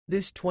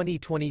This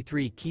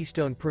 2023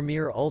 Keystone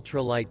Premier Ultra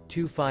Lite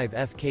 25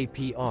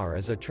 FKPR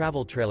is a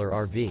travel trailer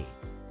RV.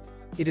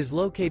 It is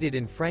located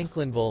in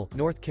Franklinville,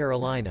 North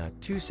Carolina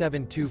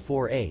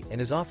 27248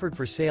 and is offered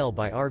for sale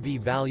by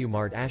RV Value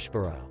Mart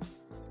Asheboro.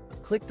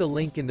 Click the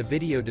link in the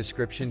video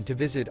description to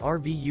visit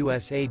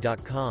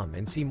RVUSA.com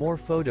and see more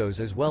photos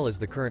as well as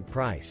the current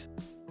price.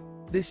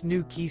 This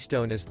new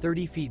Keystone is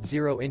 30 feet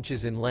 0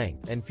 inches in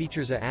length and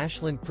features a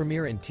Ashland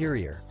Premier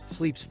interior,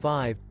 sleeps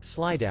 5,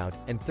 Slideout,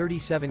 and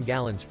 37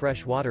 gallons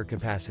fresh water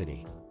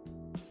capacity.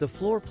 The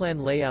floor plan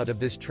layout of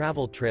this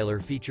travel trailer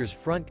features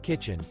front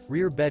kitchen,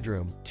 rear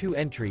bedroom, 2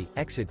 entry,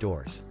 exit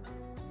doors.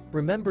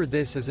 Remember,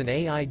 this is an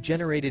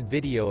AI-generated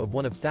video of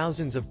one of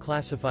thousands of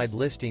classified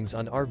listings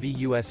on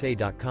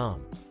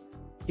RVUSA.com.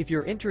 If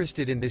you're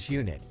interested in this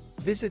unit,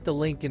 visit the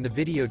link in the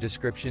video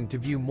description to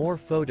view more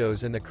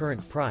photos and the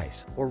current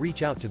price, or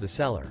reach out to the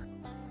seller.